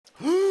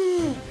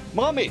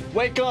Mommy,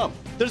 wake up.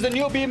 There's a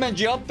new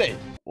BeamNG update.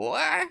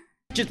 What?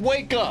 Just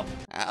wake up.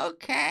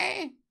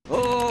 Okay.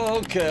 Oh,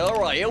 okay,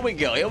 alright, here we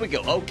go,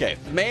 okay.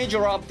 Major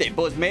update,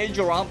 boys,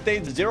 major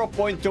update,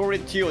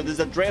 0.32, there's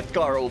a drift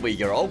car over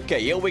here,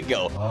 okay, here we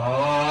go.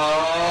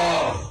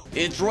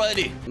 It's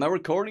ready. Am I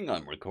recording?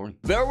 I'm recording.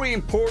 Very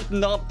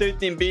important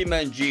update in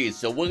BeamNG,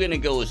 so we're gonna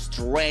go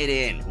straight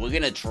in. We're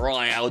gonna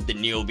try out the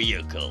new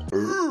vehicle.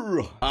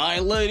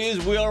 Alright,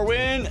 ladies, we are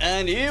in,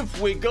 and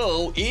if we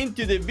go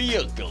into the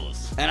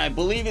vehicles, and I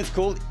believe it's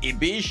called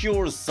Ibishu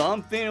or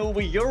something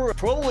over here,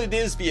 probably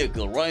this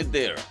vehicle right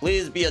there.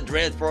 Please be a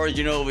drift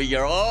version over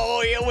here.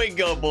 Oh, here we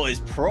go, boys.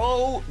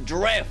 Pro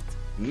Drift.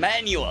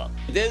 Manual.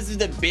 This is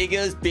the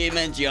biggest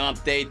BeamNG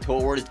update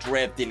towards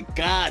drifting.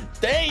 God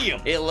damn,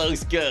 it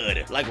looks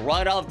good. Like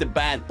right off the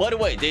bat. By the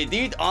way, they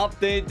did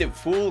update the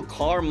full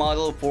car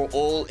model for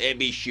all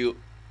Ibishu.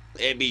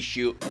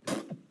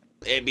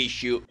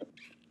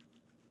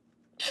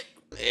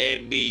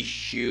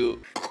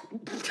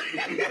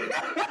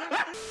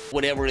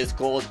 Whatever it's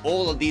called,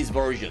 all of these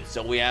versions.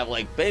 So we have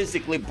like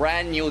basically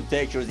brand new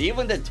textures.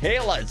 Even the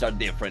taillights are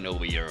different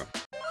over here.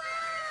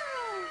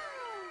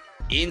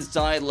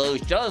 Inside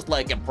looks just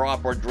like a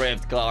proper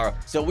drift car.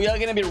 So we are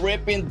gonna be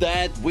ripping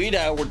that with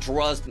our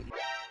trust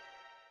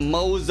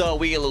Moza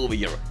wheel over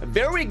here.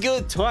 Very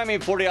good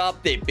timing for the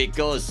update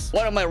because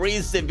one of my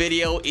recent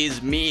video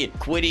is me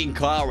quitting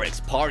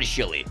CarX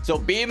partially. So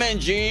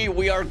BeamNG,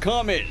 we are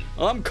coming.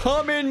 I'm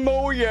coming,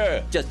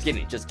 Moya. Just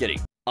kidding.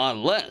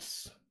 Unless...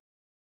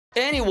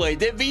 Anyway,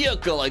 the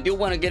vehicle, I do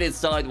want to get it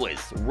sideways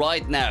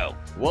right now.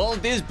 Well,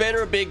 this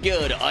better be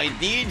good. I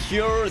did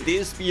hear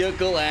this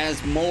vehicle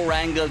has more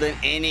angle than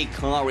any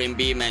car in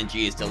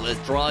BeamNG, so let's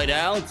try it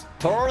out.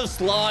 Turn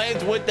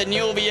slide with the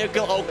new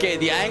vehicle. Okay,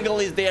 the angle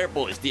is there,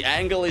 boys. The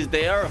angle is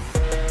there.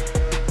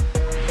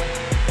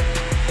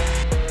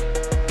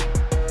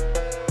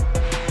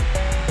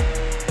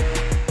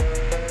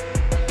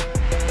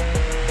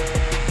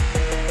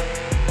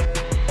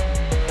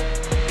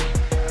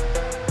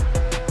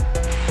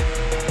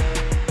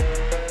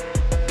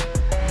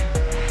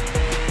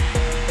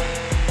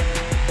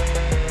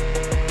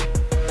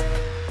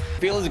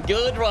 Feels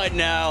good right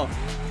now.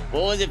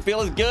 Boys, it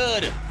feels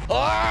good.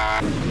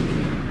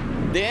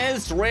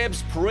 This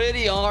rips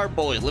pretty hard,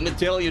 boys. Let me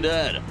tell you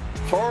that.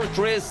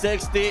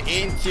 360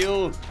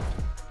 into...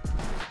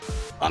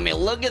 I mean,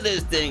 look at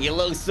this thing. It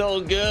looks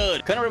so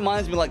good. Kind of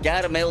reminds me like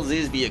Adam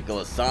LZ's vehicle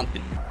or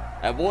something.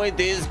 Avoid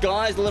these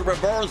guys. Little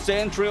reverse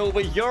entry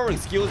over here.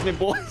 Excuse me,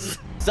 boys.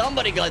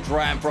 Somebody got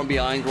rammed from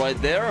behind right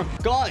there.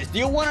 Guys, do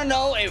you want to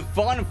know a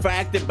fun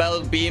fact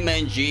about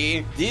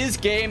BeamNG? This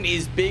game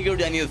is bigger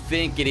than you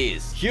think it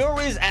is. Here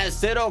is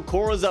Assetto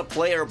Corsa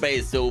player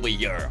base over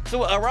here.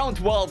 So around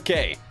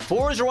 12k.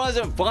 Forza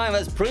Horizon 5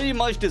 has pretty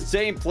much the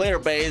same player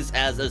base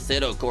as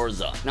Assetto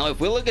Corsa. Now, if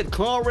we look at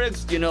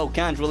CarX, you know,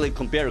 can't really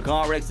compare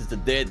CarX. It's a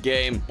dead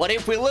game. But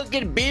if we look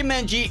at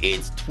BeamNG,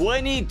 it's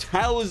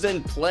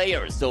 20,000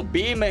 players. So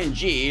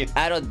BeamNG,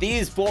 out of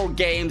these 4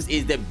 games,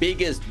 is the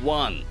biggest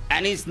one.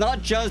 And it's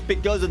not just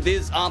because of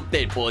this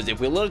update, boys. If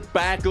we look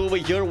back over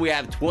here, we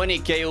have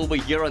 20k over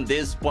here on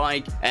this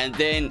spike. And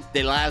then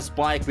the last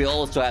spike, we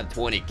also have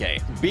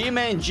 20k.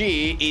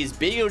 BeamNG is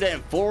bigger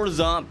than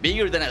Forza,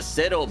 bigger than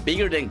Assetto,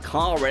 bigger than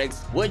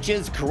CarX, which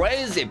is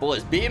crazy,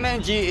 boys.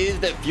 BeamNG is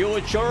the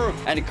future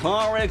and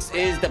CarX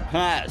is the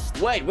past.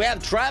 Wait, we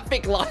have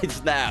traffic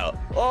lights now.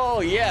 Oh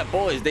yeah,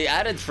 boys, they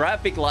added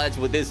traffic lights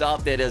with this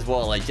update as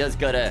well. I just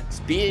got a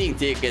speeding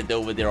ticket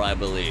over there, I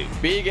believe.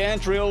 Big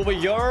entry over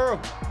here.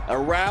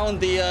 Around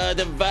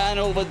the van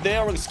over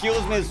there.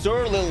 Excuse me,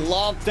 sir. Little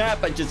love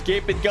tap and just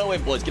keep it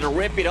going, boys. Gonna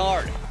rip it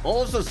hard.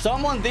 Also,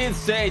 someone did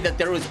say that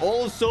there is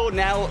also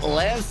now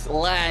less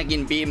lag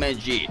in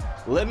BeamNG.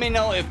 Let me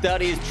know if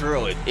that is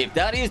true. If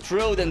that is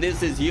true, then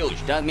this is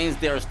huge. That means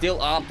they're still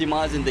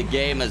optimizing the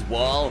game as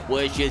well,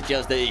 which is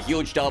just a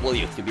huge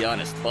W, to be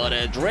honest.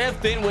 But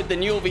drifting with the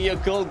new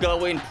vehicle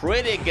going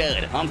pretty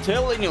good. I'm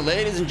telling you,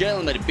 ladies and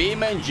gentlemen,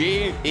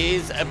 BeamNG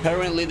is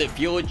apparently the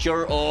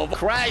future of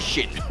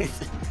crashing.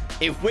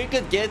 If we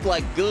could get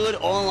like good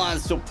online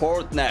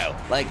support now,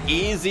 like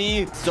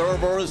easy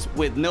servers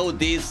with no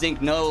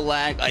desync, no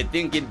lag, I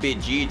think it'd be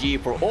GG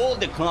for all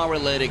the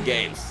car-related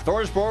games.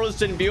 First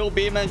person view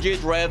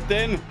BeamNG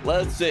drifting.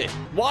 Let's see.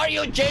 Why are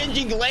you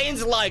changing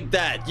lanes like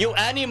that, you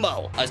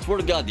animal? I swear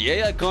to God, the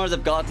AI cars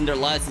have gotten their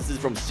licenses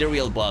from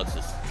cereal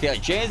boxes. Okay, I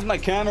changed my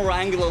camera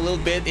angle a little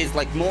bit. It's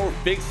like more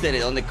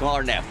fixated on the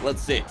car now.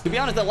 Let's see. To be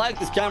honest, I like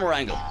this camera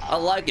angle. I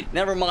like it.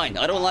 Never mind.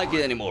 I don't like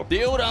it anymore.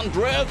 Dude, I'm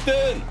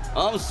drifting.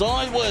 I'm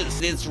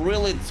sideways. It's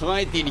really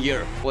tight in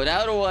here. Wait,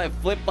 how do I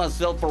flip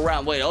myself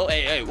around? Wait, oh,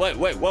 hey, wait,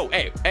 whoa,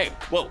 hey,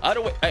 whoa. How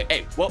do we,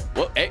 hey, whoa,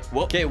 hey,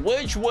 whoa. Okay,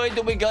 which way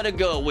do we gotta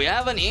go? We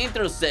have an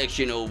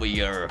intersection over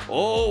here.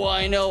 Oh,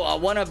 I know. I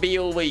want to be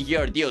over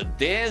here. Dude,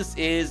 this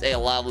is a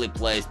lovely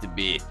place to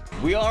be.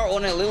 We are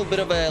on a little bit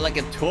of a like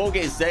a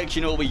toge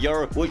section over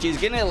here, which is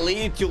gonna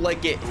lead to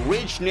like a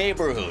rich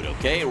neighborhood.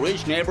 Okay,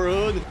 rich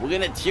neighborhood. We're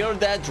gonna tear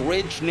that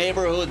rich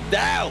neighborhood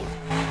down.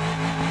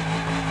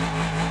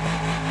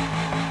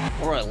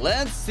 Alright,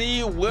 let's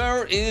see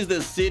where is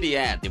the city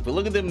at. If we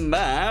look at the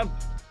map,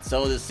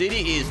 so the city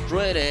is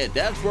straight ahead.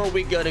 That's where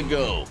we gotta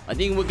go. I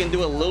think we can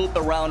do a loop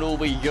around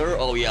over here.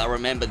 Oh yeah, I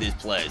remember this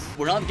place.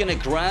 We're not gonna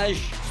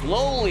crash.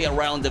 Slowly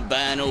around the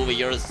van over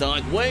here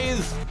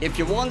sideways. If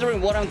you're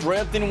wondering what I'm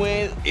drifting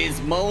with, it's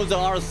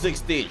Mozart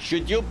 16.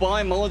 Should you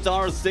buy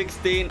Mozart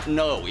 16?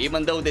 No,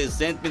 even though they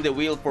sent me the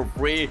wheel for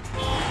free.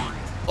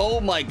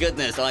 Oh my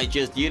goodness, I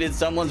just yeeted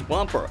someone's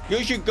bumper.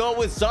 You should go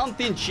with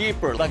something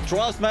cheaper, like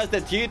Trustmaster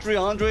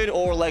T300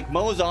 or like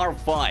Mozart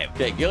 5.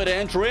 Okay, good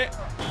entry.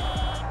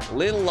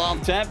 Little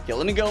off tap. Okay,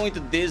 let me go into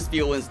this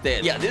view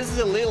instead. Yeah, this is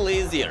a little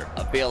easier,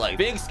 I feel like.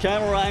 Fixed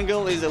camera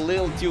angle is a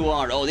little too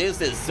hard. Oh,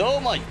 this is so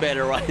much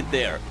better right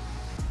there.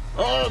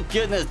 Oh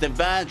goodness, the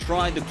van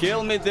tried to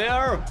kill me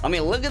there. I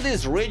mean, look at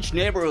this rich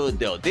neighborhood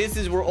though. This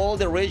is where all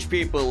the rich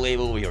people live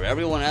over here.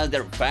 Everyone has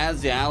their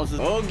fancy houses.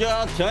 Oh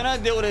god, can I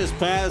do this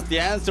fast? The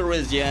answer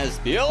is yes.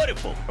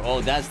 Beautiful.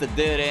 Oh, that's the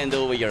dead end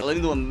over here. Let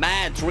me do a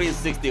mad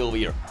 360 over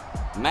here.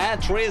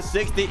 Mad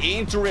 360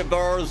 into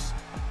reverse.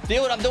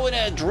 Dude, I'm doing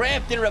a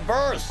drift in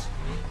reverse.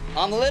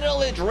 I'm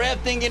literally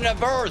drifting in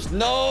reverse.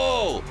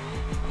 No!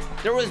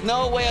 There was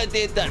no way I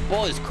did that.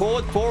 Boys,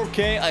 code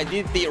 4K, I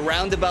did the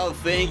roundabout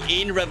thing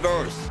in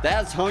reverse.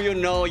 That's how you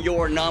know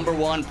you're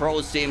 #1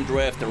 pro sim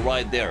drifter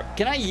right there.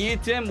 Can I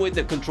yeet him with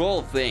the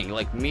control thing,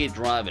 like me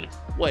driving?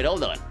 Wait,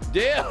 hold on.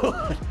 Dude!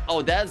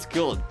 Oh, that's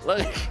cool.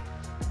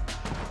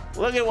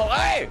 Look at what...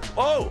 Hey!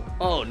 Oh!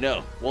 Oh,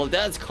 no. Well,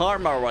 that's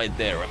karma right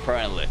there,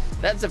 apparently.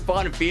 That's a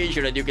fun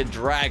feature that you can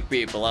drag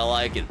people. I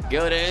like it.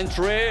 Good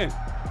entry.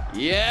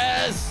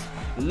 Yes!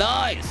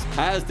 Nice!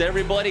 Passed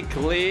everybody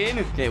clean.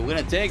 Okay, we're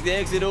gonna take the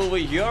exit over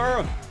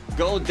here.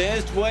 Go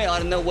this way. I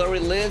don't know where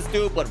it leads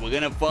to, but we're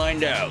gonna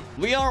find out.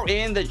 We are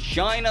in the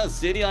China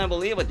City, I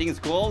believe. I think it's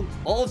called.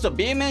 Also,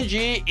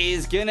 BeamNG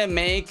is gonna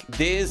make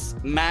this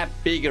map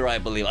bigger, I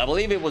believe. I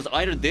believe it was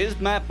either this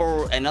map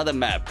or another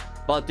map.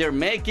 But they're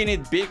making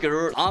it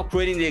bigger,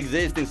 upgrading the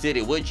existing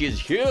city, which is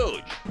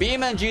huge.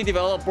 BeamNG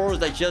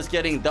developers are just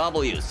getting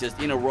W's just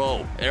in a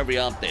row every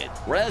update.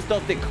 Rest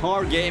of the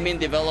car gaming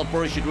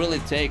developers should really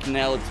take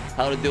note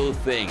how to do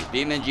things.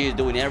 BeamNG is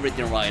doing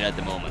everything right at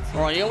the moment.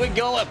 All right, here we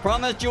go. I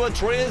promised you a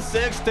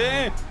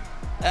 360.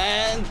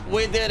 And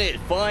we did it,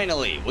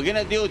 finally. We're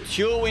gonna do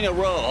 2 in a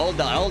row.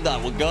 Hold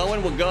on. We're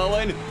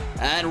going.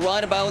 And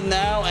right about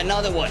now,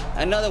 another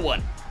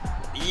one.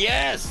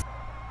 Yes!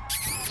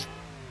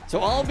 So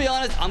I'll be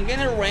honest, I'm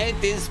gonna rate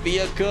this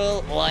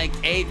vehicle like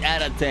 8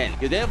 out of 10.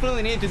 You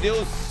definitely need to do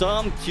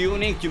some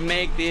tuning to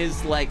make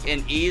this like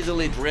an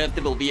easily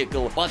driftable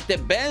vehicle. But the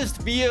best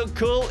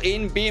vehicle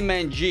in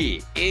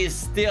BeamNG is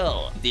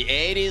still the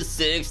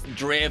 86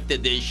 Drift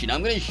Edition.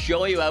 I'm gonna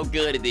show you how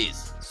good it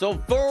is. So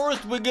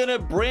first, we're gonna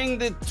bring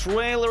the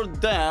trailer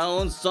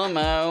down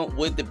somehow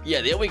with the...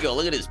 Yeah, there we go.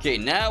 Look at this. Okay,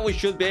 now we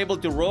should be able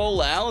to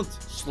roll out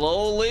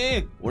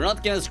slowly. We're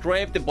not gonna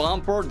scrape the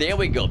bumper. There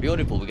we go.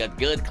 Beautiful. We got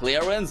good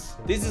clearance.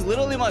 This is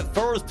literally my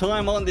first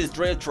time on this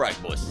drift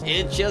track, boys.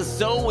 It's just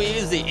so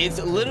easy.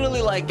 It's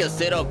literally like a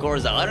Assetto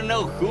Corsa. I don't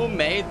know who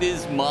made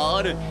this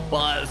mod,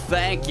 but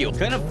thank you.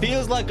 Kind of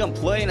feels like I'm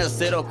playing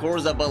Assetto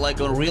Corsa, but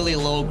like on really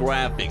low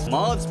graphics.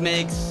 Mods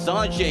make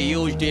such a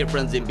huge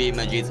difference in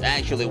BeamNG. It's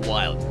actually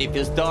wild. If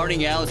you're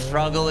starting out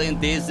struggling,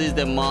 this is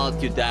the mod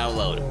to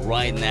download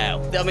right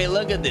now. I mean,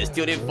 look at this,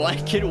 dude. If I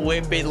can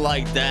whip it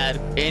like that,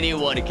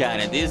 anyone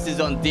can. And this is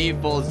on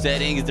default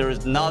settings.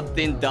 There's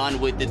nothing done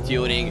with the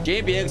tuning.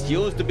 JPX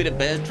used to be the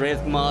best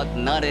drift mod,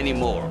 not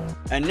anymore.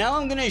 And now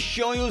I'm gonna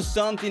show you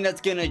something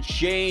that's gonna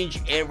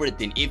change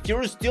everything. If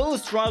you're still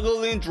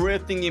struggling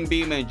drifting in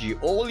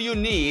BeamNG, all you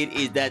need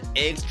is that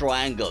extra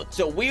angle.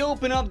 So we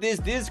open up this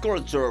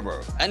Discord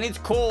server, and it's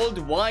called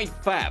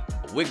WideFab.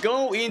 We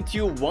go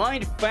into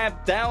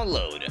WideFab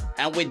download,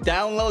 and we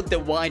download the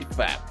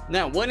WideFab.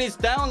 Now, when it's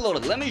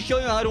downloaded, let me show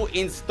you how to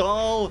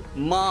install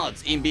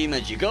mods in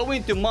BeamNG. Go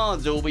into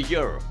mods over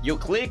here. You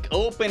click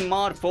open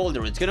mod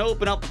folder. It's gonna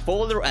open up a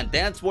folder, and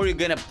that's where you're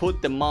gonna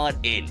put the mod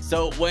in.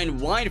 So when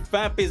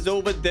WideFab is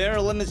over there,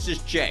 let me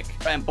just check.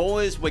 And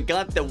boys, we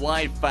got the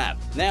WideFab.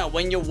 Now,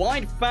 when your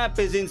WideFab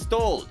is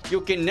installed, you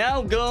can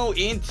now go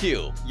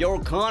into your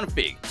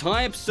config,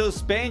 type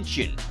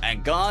suspension,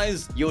 and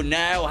guys, you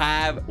now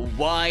have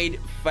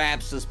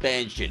WideFab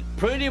suspension.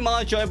 Pretty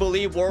much, I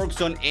believe,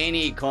 works on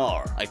any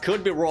car. I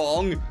could be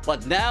wrong,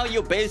 but now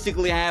you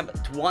basically have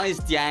twice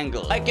the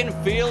angle. I can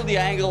feel the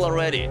angle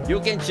already. You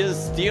can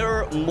just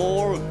steer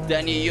more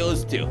than you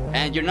used to,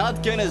 and you're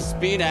not gonna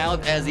spin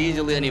out as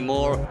easily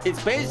anymore.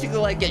 It's basically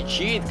like a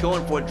cheat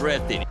code for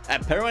drifting.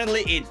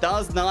 Apparently, it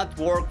does not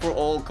work for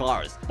all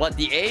cars, but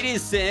the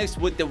 86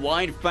 with the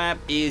WideFab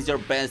is your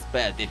best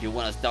bet if you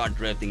want to start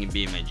drifting in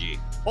BeamNG.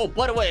 Oh,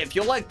 by the way, if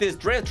you like this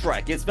drift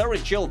track, it's very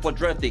chill for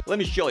drifting. Let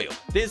me show you.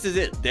 This is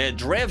it, the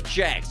drift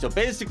jack. So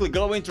basically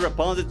go into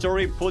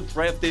repository, put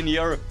drift in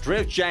here.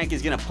 Drift jack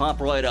is gonna pop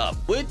right up.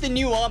 With the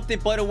new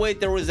update, by the way,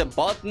 there is a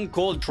button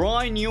called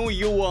try new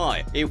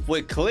UI. If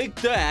we click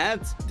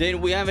that,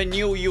 then we have a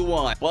new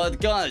UI. But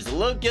guys,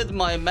 look at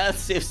my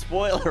massive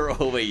spoiler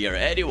over here.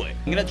 Anyway,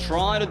 I'm gonna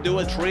try to do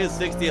a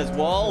 360 as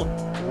well.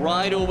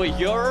 Right over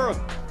here.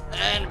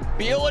 And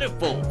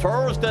beautiful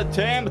first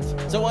attempt.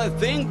 So I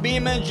think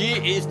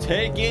BeamNG is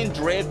taking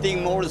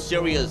drifting more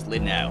seriously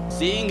now.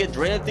 Seeing a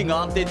drifting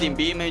update in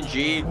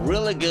BeamNG,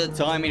 really good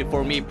timing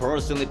for me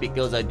personally,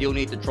 because I do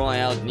need to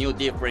try out new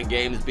different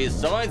games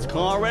besides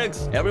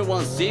CarX.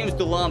 Everyone seems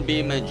to love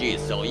BeamNG,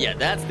 so yeah,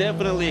 that's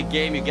definitely a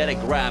game you gotta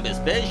grab,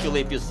 especially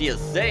if you see a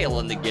sale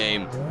on the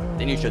game.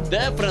 Then you should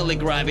definitely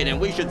grab it,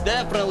 and we should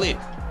definitely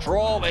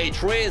throw a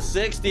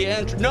 360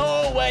 entry.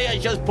 No way, I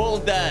just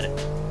pulled that.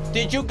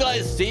 Did you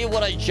guys see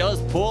what I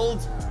just pulled?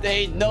 There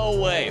ain't no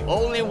way.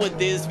 Only with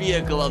this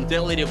vehicle, I'm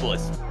telling you,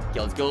 boys. Okay,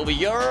 let's go over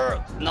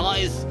here.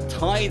 Nice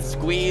tight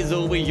squeeze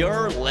over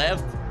here.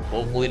 Left.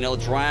 Hopefully no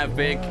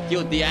traffic.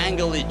 Dude, the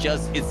angle is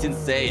just, it's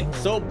insane.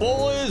 So,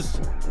 boys,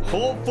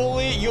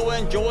 hopefully you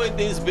enjoyed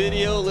this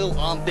video, little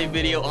update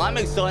video. I'm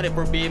excited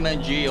for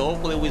BeamNG.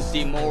 Hopefully we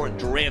see more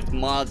drift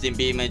mods in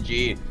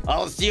BeamNG.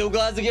 I'll see you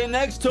guys again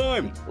next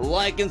time.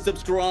 Like and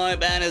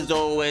subscribe, and as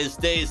always,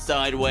 stay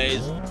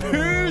sideways.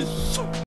 Peace!